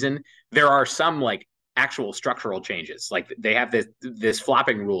this season. There are some actual structural changes. Like, they have this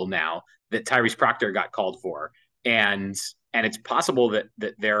flopping rule now that Tyrese Proctor got called for. And it's possible that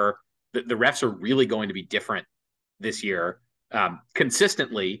the refs are really going to be different this year,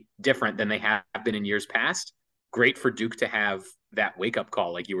 consistently different than they have been in years past. Great for Duke to have that wake-up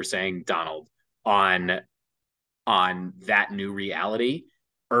call, like you were saying, Donald, on that new reality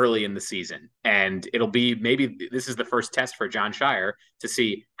early in the season. And it'll be, maybe this is the first test for Jon Scheyer to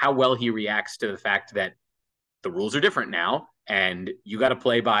see how well he reacts to the fact that the rules are different now and you got to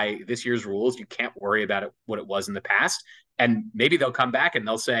play by this year's rules. You can't worry about it, what it was in the past. And maybe they'll come back and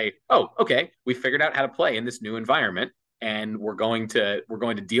they'll say, oh, okay, we figured out how to play in this new environment, and we're going to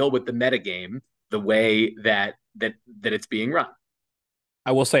deal with the metagame the way that it's being run.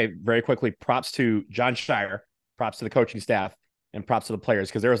 I will say very quickly, props to Jon Scheyer, props to the coaching staff, and props to the players,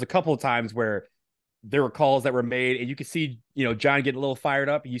 because there was a couple of times where there were calls that were made and you could see, John getting a little fired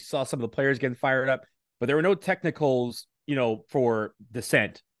up. You saw some of the players getting fired up, but there were no technicals, for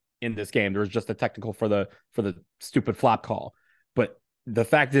dissent in this game. There was just a technical for the stupid flop call. But the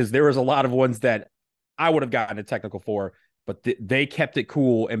fact is, there was a lot of ones that I would have gotten a technical for, but they kept it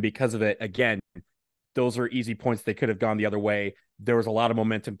cool. And because of it, again, those are easy points. They could have gone the other way. There was a lot of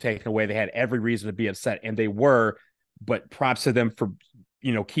momentum taken away. They had every reason to be upset, and they were. But props to them for,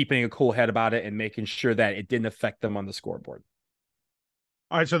 keeping a cool head about it and making sure that it didn't affect them on the scoreboard.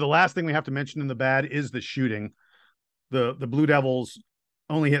 All right, so the last thing we have to mention in the bad is the shooting. The Blue Devils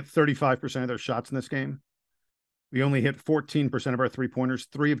only hit 35% of their shots in this game. We only hit 14% of our 3-pointers,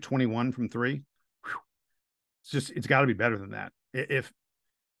 3 of 21 from 3. Whew. It's got to be better than that.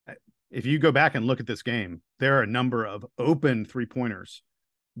 If you go back and look at this game, there are a number of open 3-pointers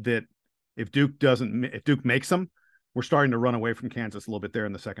that if Duke makes them, we're starting to run away from Kansas a little bit there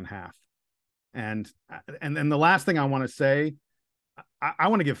in the second half. And then the last thing I want to say, I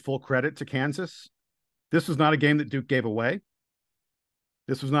want to give full credit to Kansas. This was not a game that Duke gave away.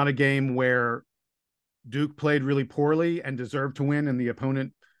 This was not a game where Duke played really poorly and deserved to win and the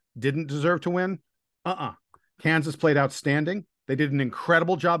opponent didn't deserve to win. Kansas played outstanding. They did an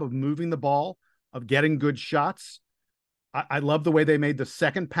incredible job of moving the ball, of getting good shots. I love the way they made the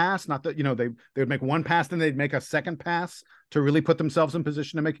second pass. Not that, they would make one pass, then they'd make a second pass to really put themselves in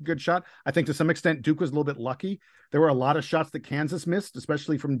position to make a good shot. I think to some extent, Duke was a little bit lucky. There were a lot of shots that Kansas missed,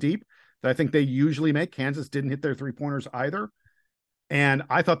 especially from deep, that I think they usually make. Kansas didn't hit their 3-pointers either. And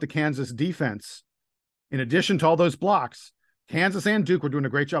I thought the Kansas defense, in addition to all those blocks, Kansas and Duke were doing a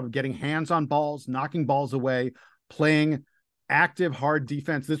great job of getting hands on balls, knocking balls away, playing active, hard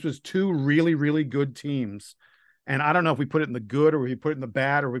defense. This was two really, really good teams. And I don't know if we put it in the good or we put it in the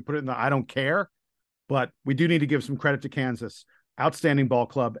bad or we put it in the I don't care, but we do need to give some credit to Kansas. Outstanding ball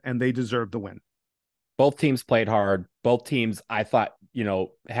club, and they deserve the win. Both teams played hard. Both teams, I thought,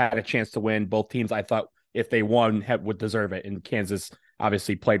 had a chance to win. Both teams, I thought, if they won, would deserve it. And Kansas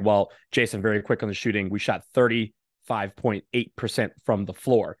obviously played well. Jason, very quick on the shooting. We shot 35.8% from the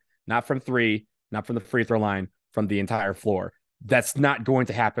floor, not from three, not from the free throw line, from the entire floor. That's not going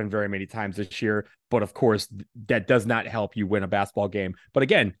to happen very many times this year. But of course, that does not help you win a basketball game. But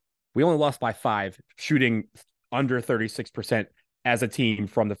again, we only lost by 5, shooting under 36% as a team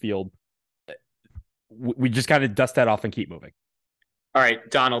from the field. We just got to dust that off and keep moving. All right,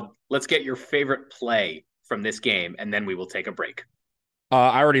 Donald, let's get your favorite play from this game, and then we will take a break.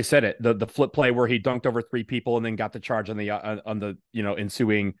 I already said it. The flip play where he dunked over 3 people and then got the charge on the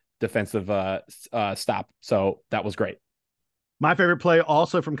ensuing defensive stop. So that was great. My favorite play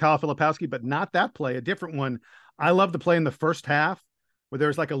also from Kyle Filipowski, but not that play, a different one. I love the play in the first half where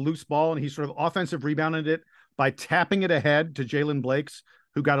there's like a loose ball and he sort of offensive rebounded it by tapping it ahead to Jalen Blakes,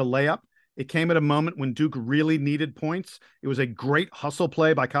 who got a layup. It came at a moment when Duke really needed points. It was a great hustle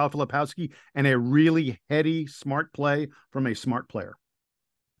play by Kyle Filipowski and a really heady, smart play from a smart player.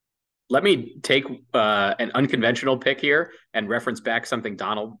 Let me take an unconventional pick here and reference back something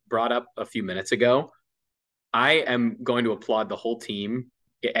Donald brought up a few minutes ago. I am going to applaud the whole team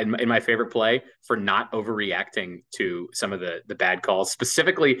in my favorite play for not overreacting to some of the bad calls.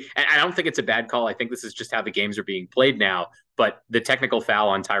 Specifically, and I don't think it's a bad call. I think this is just how the games are being played now. But the technical foul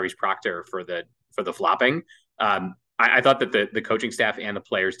on Tyrese Proctor for the flopping, I thought that the coaching staff and the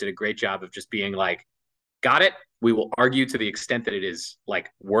players did a great job of just being like, got it. We will argue to the extent that it is like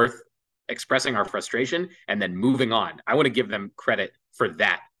worth expressing our frustration and then moving on. I want to give them credit for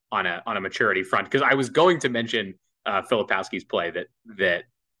that on a maturity front, because I was going to mention Filipowski's play that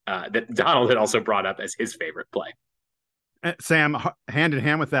Donald had also brought up as his favorite play. Sam, hand in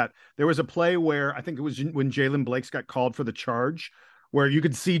hand with that, there was a play where I think it was when Jalen Blakes got called for the charge, where you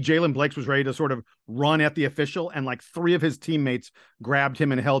could see Jalen Blakes was ready to sort of run at the official, and like 3 of his teammates grabbed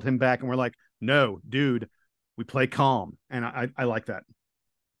him and held him back, and we're like, no, dude, we play calm. And I like that.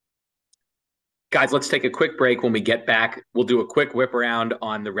 Guys, let's take a quick break. When we get back, we'll do a quick whip around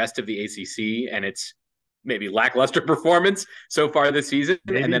on the rest of the ACC and its maybe lackluster performance so far this season.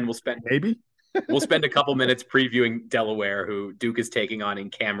 Maybe. And then we'll spend a couple minutes previewing Delaware, who Duke is taking on in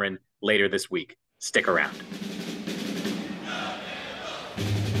Cameron later this week. Stick around.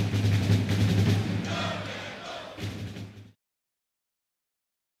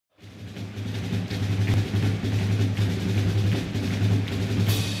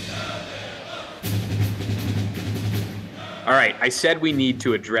 All right, I said we need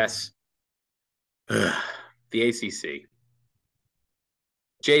to address the ACC.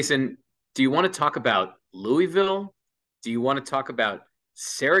 Jason, do you want to talk about Louisville? Do you want to talk about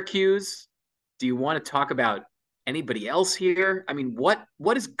Syracuse? Do you want to talk about anybody else here? I mean, what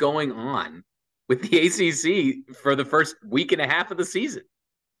is going on with the ACC for the first week and a half of the season?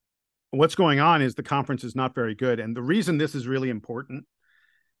 What's going on is the conference is not very good. And the reason this is really important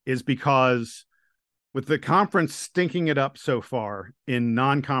is because with the conference stinking it up so far in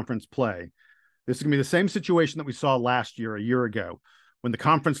non-conference play, this is going to be the same situation that we saw last year, a year ago, when the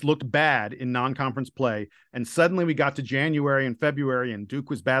conference looked bad in non-conference play. And suddenly we got to January and February and Duke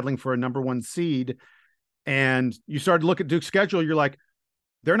was battling for a number 1 seed. And you started to look at Duke's schedule. You're like,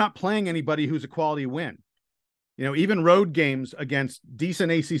 they're not playing anybody who's a quality win. Even road games against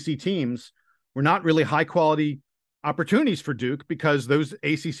decent ACC teams were not really high quality opportunities for Duke because those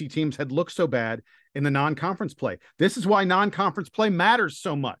ACC teams had looked so bad in the non-conference play. This is why non-conference play matters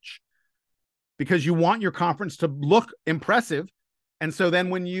so much, because you want your conference to look impressive. And so then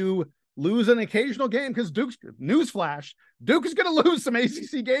when you lose an occasional game, because Duke's newsflash, Duke is going to lose some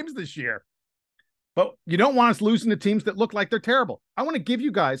ACC games this year, but you don't want us losing to teams that look like they're terrible. I want to give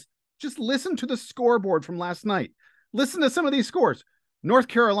you guys, just listen to the scoreboard from last night. Listen to some of these scores. North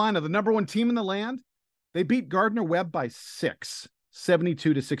Carolina, the number 1 team in the land, they beat Gardner-Webb by 6,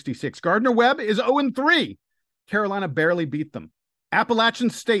 72-66. Gardner-Webb is 0-3. Carolina barely beat them. Appalachian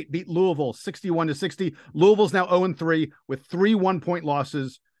State beat Louisville 61-60. Louisville's now 0-3 with 3 one-point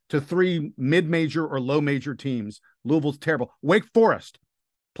losses to 3 mid-major or low-major teams. Louisville's terrible. Wake Forest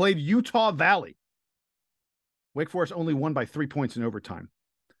played Utah Valley. Wake Forest only won by 3 points in overtime.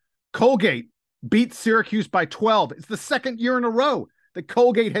 Colgate beat Syracuse by 12. It's the second year in a row that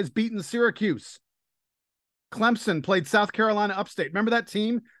Colgate has beaten Syracuse. Clemson played South Carolina Upstate. Remember that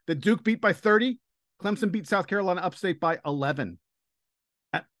team that Duke beat by 30? Clemson beat South Carolina Upstate by 11.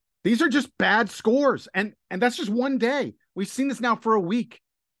 These are just bad scores. And that's just one day. We've seen this now for a week.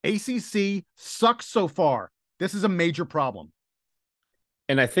 ACC sucks so far. This is a major problem.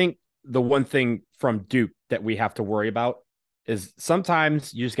 And I think the one thing from Duke that we have to worry about is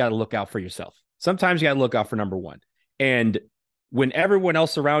sometimes you just got to look out for yourself. Sometimes you got to look out for number one. And when everyone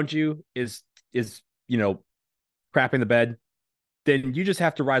else around you is crapping the bed, then you just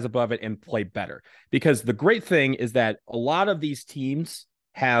have to rise above it and play better. Because the great thing is that a lot of these teams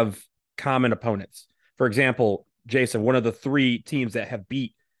have common opponents. For example, Jason, one of the 3 teams that have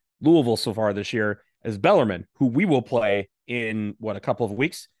beat Louisville so far this year is Bellarmine, who we will play in a couple of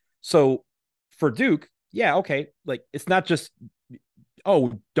weeks. So for Duke, yeah, okay, like it's not just,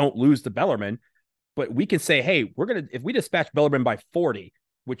 oh, don't lose to Bellarmine, but we can say, hey, if we dispatch Bellarmine by 40,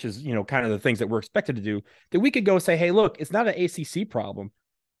 which is, kind of the things that we're expected to do, then we could go say, hey, look, it's not an ACC problem.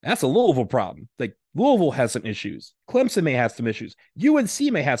 That's a Louisville problem. Like Louisville has some issues. Clemson may have some issues. UNC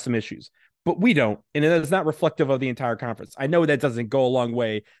may have some issues, but we don't. And it is not reflective of the entire conference. I know that doesn't go a long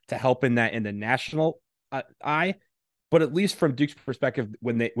way to help in the national eye, but at least from Duke's perspective,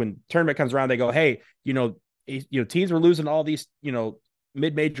 when tournament comes around, they go, hey, teams were losing all these,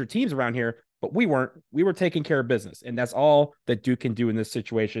 mid-major teams around here, but we weren't. We were taking care of business. And that's all that Duke can do in this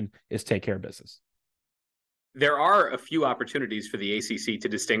situation is take care of business. There are a few opportunities for the ACC to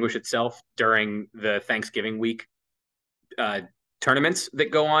distinguish itself during the Thanksgiving week tournaments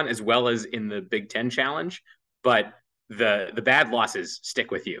that go on, as well as in the Big Ten Challenge. But the bad losses stick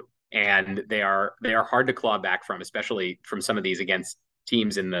with you, and they are hard to claw back from, especially from some of these against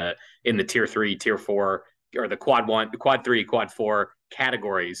teams in the tier 3, tier 4, or the quad 1, quad 3, quad 4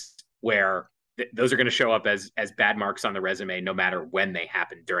 categories, where those are going to show up as bad marks on the resume, no matter when they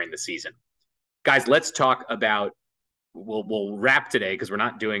happen during the season. Guys, let's talk about, we'll wrap today because we're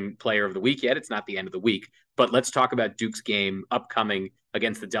not doing player of the week yet. It's not the end of the week, but let's talk about Duke's game upcoming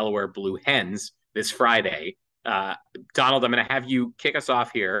against the Delaware Blue Hens this Friday. Donald, I'm going to have you kick us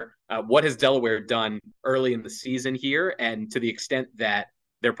off here. What has Delaware done early in the season here? And to the extent that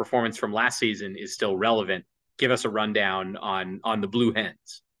their performance from last season is still relevant, give us a rundown on the Blue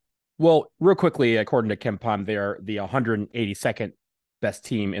Hens. Well, real quickly, according to KenPom, they're the 182nd best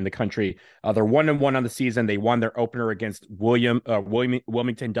team in the country. They're 1-1 on the season. They won their opener against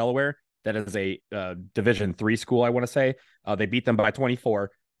Wilmington, Delaware. That is a Division III school, I want to say. They beat them by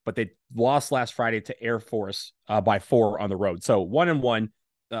 24, but they lost last Friday to Air Force by 4 on the road. So 1-1.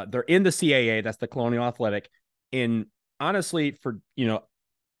 They're in the CAA. That's the Colonial Athletic. And honestly,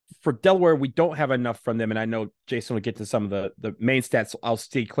 for Delaware, we don't have enough from them. And I know Jason will get to some of the main stats. So I'll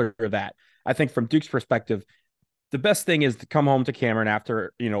stay clear of that. I think from Duke's perspective, the best thing is to come home to Cameron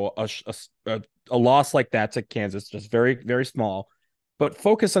after, a loss like that to Kansas, just very, very small, but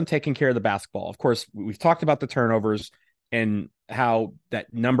focus on taking care of the basketball. Of course, we've talked about the turnovers and how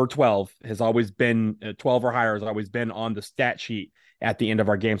that number 12 has always been 12 or higher has always been on the stat sheet at the end of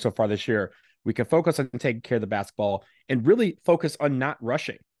our game so far this year. We can focus on taking care of the basketball and really focus on not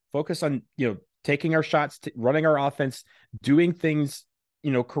rushing, focus on, taking our shots, running our offense, doing things,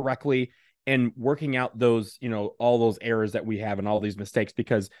 correctly, and working out those, all those errors that we have and all these mistakes,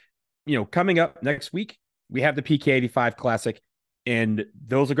 because, coming up next week, we have the PK85 Classic, and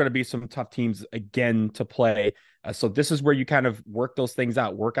those are going to be some tough teams again to play. So this is where you kind of work those things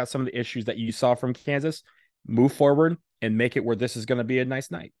out, work out some of the issues that you saw from Kansas, move forward and make it where this is going to be a nice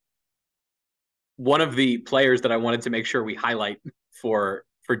night. One of the players that I wanted to make sure we highlight for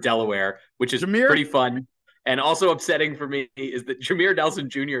Delaware, which is pretty fun and also upsetting for me, is that Jameer Nelson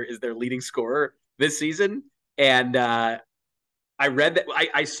Jr. is their leading scorer this season. And I read that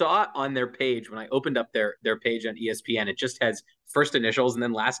I saw on their page when I opened up their page on ESPN, it just has first initials and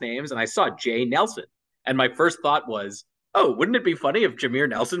then last names. And I saw Jay Nelson. And my first thought was, oh, wouldn't it be funny if Jameer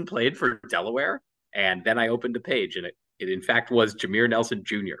Nelson played for Delaware? And then I opened the page and it in fact was Jameer Nelson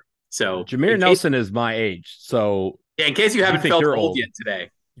Jr. So Jameer Nelson is my age. So in case you haven't felt old yet today.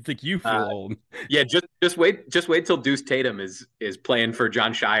 You think you feel old? Yeah, just wait till Deuce Tatum is playing for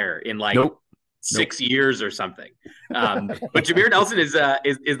John Shire in like 6 years or something. But Jameer Nelson is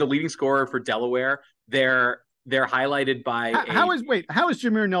the leading scorer for Delaware. They're highlighted by how is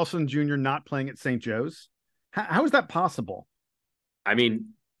Jameer Nelson Jr. not playing at St. Joe's? How is that possible? I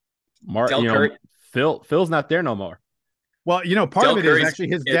mean, Phil's not there no more. Well, part of it is actually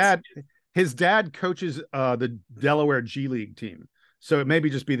his dad coaches the Delaware G League team. So it may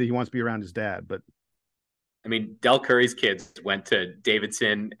just be that he wants to be around his dad, but I mean, Del Curry's kids went to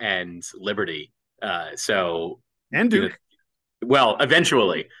Davidson and Liberty. And Duke.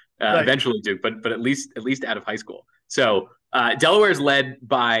 Eventually Duke, but at least out of high school. So Delaware is led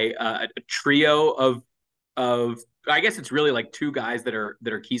by a trio of I guess it's really like two guys that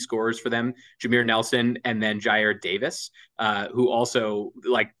are key scorers for them, Jameer Nelson and then Jair Davis, who also,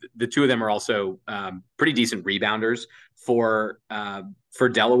 like, the two of them are also pretty decent rebounders for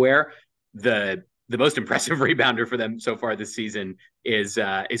Delaware. The most impressive rebounder for them so far this season is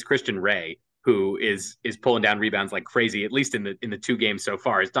Christian Ray, who is pulling down rebounds like crazy, at least in the two games so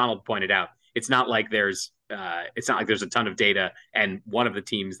far. As Donald pointed out, it's not like there's a ton of data, and one of the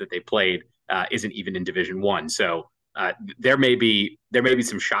teams that they played isn't even in Division One. So there may be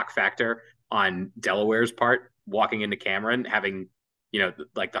some shock factor on Delaware's part walking into Cameron, having,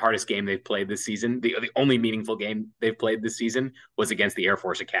 like, the hardest game they've played this season. The only meaningful game they've played this season was against the Air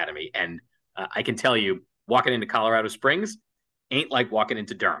Force Academy, and I can tell you, walking into Colorado Springs ain't like walking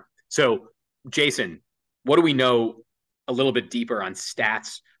into Durham. So, Jason, what do we know a little bit deeper on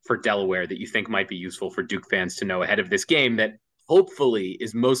stats for Delaware that you think might be useful for Duke fans to know ahead of this game that hopefully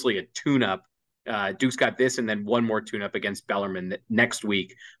is mostly a tune-up? Duke's got this and then one more tune-up against Bellarmine next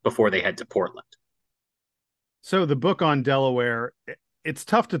week before they head to Portland. So the book on Delaware, it's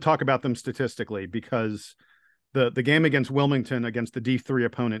tough to talk about them statistically because the game against Wilmington, against the D3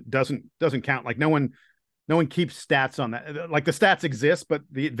 opponent, doesn't count. Like, no one keeps stats on that. Like, the stats exist, but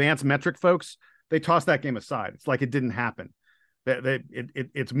the advanced metric folks, they toss that game aside. It's like it didn't happen.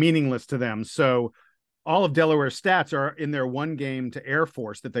 It's meaningless to them. So all of Delaware's stats are in their one game to Air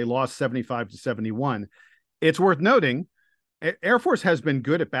Force that they lost 75-71. It's worth noting, Air Force has been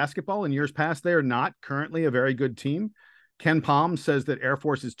good at basketball in years past. They are not currently a very good team. Ken Palm says that Air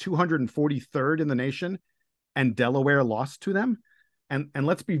Force is 243rd in the nation, and Delaware lost to them. And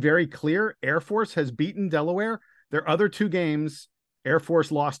let's be very clear, Air Force has beaten Delaware. Their other two games, Air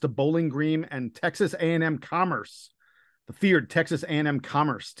Force lost to Bowling Green and Texas A&M Commerce, the feared Texas A&M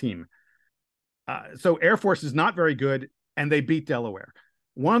Commerce team. So Air Force is not very good, and they beat Delaware.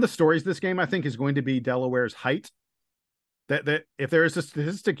 One of the stories this game, I think, is going to be Delaware's height. That if there is a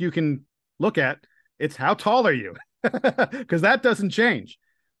statistic you can look at, it's how tall are you? Because that doesn't change.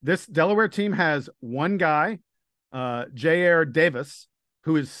 This Delaware team has one guy, Jair Davis,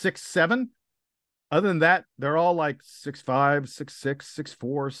 who is 6'7". Other than that, they're all like 6'5", 6'6",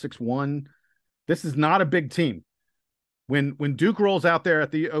 6'4", 6'1". This is not a big team. When Duke rolls out there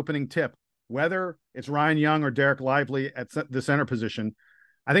at the opening tip, whether it's Ryan Young or Derek Lively at the center position,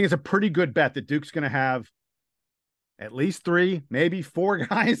 I think it's a pretty good bet that Duke's going to have at least 3, maybe 4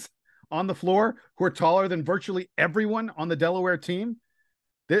 guys on the floor who are taller than virtually everyone on the Delaware team.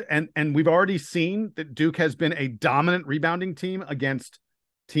 And we've already seen that Duke has been a dominant rebounding team against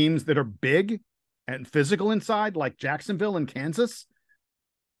teams that are big and physical inside, like Jacksonville and Kansas.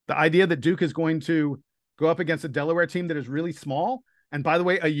 The idea that Duke is going to go up against a Delaware team that is really small. And by the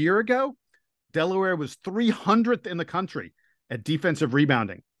way, a year ago, Delaware was 300th in the country at defensive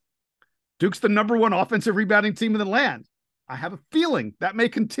rebounding. Duke's the number 1 offensive rebounding team in the land. I have a feeling that may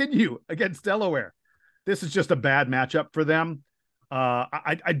continue against Delaware. This is just a bad matchup for them.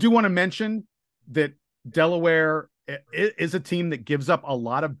 I do want to mention that Delaware is a team that gives up a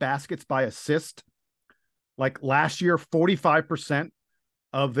lot of baskets by assist. Like last year, 45%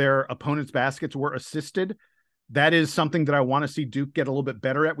 of their opponents' baskets were assisted. That is something that I want to see Duke get a little bit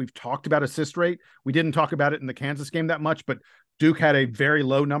better at. We've talked about assist rate. We didn't talk about it in the Kansas game that much, but Duke had a very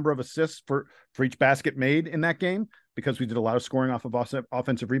low number of assists for each basket made in that game because we did a lot of scoring off of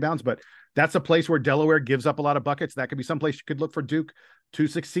offensive rebounds. But that's a place where Delaware gives up a lot of buckets. That could be someplace you could look for Duke to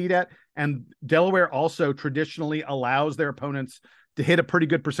succeed at. And Delaware also traditionally allows their opponents to hit a pretty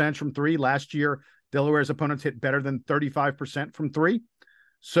good percentage from 3. Last year, Delaware's opponents hit better than 35% from 3.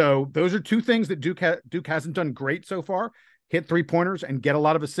 So those are two things that Duke hasn't done great so far: hit 3-pointers and get a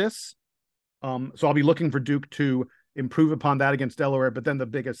lot of assists. So I'll be looking for Duke to improve upon that against Delaware. But then the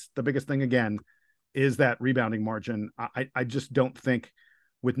biggest thing again is that rebounding margin. I just don't think,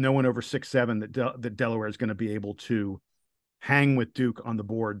 with no one over 6'7", that Delaware is going to be able to hang with Duke on the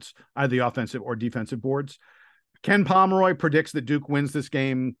boards, either the offensive or defensive boards. Ken Pomeroy predicts that Duke wins this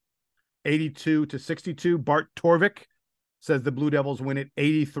game 82-62. Bart Torvik says the Blue Devils win it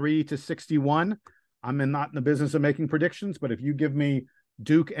 83-61. I'm not in the business of making predictions, but if you give me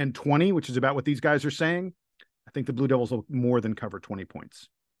Duke and 20, which is about what these guys are saying, I think the Blue Devils will more than cover 20 points.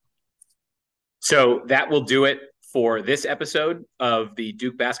 So that will do it for this episode of the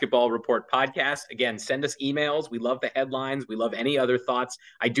Duke Basketball Report podcast. Again, send us emails. We love the headlines. We love any other thoughts.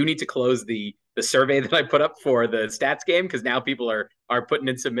 I do need to close the survey that I put up for the stats game, because now people are putting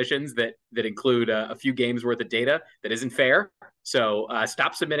in submissions that include a few games worth of data that isn't fair. So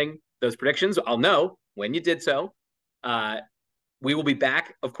stop submitting those predictions. I'll know when you did so. We will be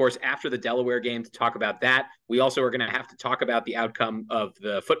back, of course, after the Delaware game to talk about that. We also are going to have to talk about the outcome of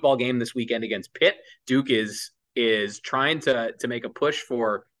the football game this weekend against Pitt. Duke is is trying to make a push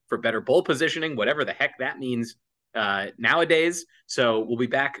for better bowl positioning, whatever the heck that means nowadays. So we'll be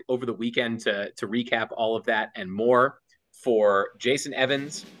back over the weekend to recap all of that and more. For Jason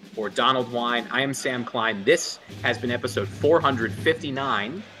Evans or Donald Wine, I am Sam Klein. This has been episode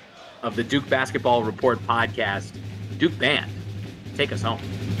 459 of the Duke Basketball Report podcast. Duke Band, take us home.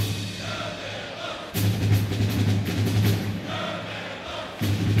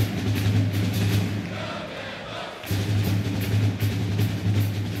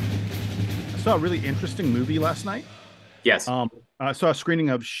 I saw a really interesting movie last night. Yes. I saw a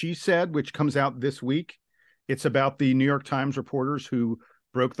screening of She Said, which comes out this week. It's about the New York Times reporters who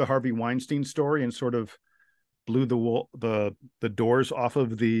broke the Harvey Weinstein story and sort of blew the doors off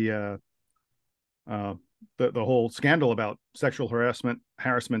of the whole scandal about sexual harassment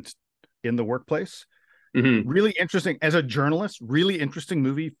in the workplace. Mm-hmm. Really interesting. As a journalist, really interesting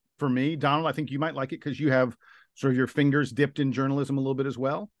movie for me. Donald, I think you might like it because you have sort of your fingers dipped in journalism a little bit as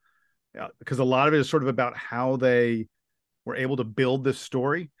well. Because a lot of it is sort of about how they were able to build this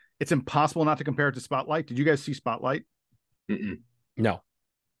story. It's impossible not to compare it to Spotlight. Did you guys see Spotlight? Mm-mm. No.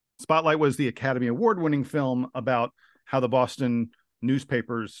 Spotlight was the Academy Award-winning film about how the Boston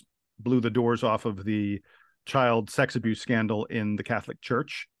newspapers blew the doors off of the child sex abuse scandal in the Catholic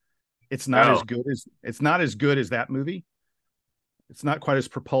Church. It's not as good as that movie. It's not quite as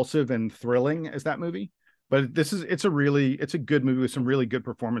propulsive and thrilling as that movie. But it's a good movie with some really good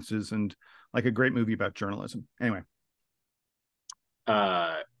performances and like a great movie about journalism. Anyway.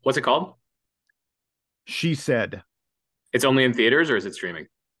 What's it called? She Said. It's only in theaters, or is it streaming?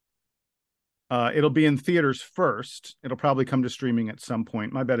 It'll be in theaters first. It'll probably come to streaming at some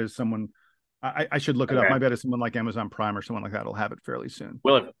point. My bet is I should look it up. My bet is someone like Amazon Prime or someone like that will have it fairly soon.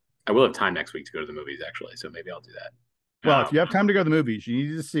 I will have time next week to go to the movies, actually, so maybe I'll do that. Well, if you have time to go to the movies, you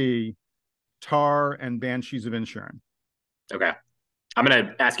need to see Tar and Banshees of Inisherin. Okay. I'm going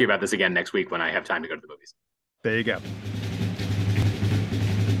to ask you about this again next week when I have time to go to the movies. There you go.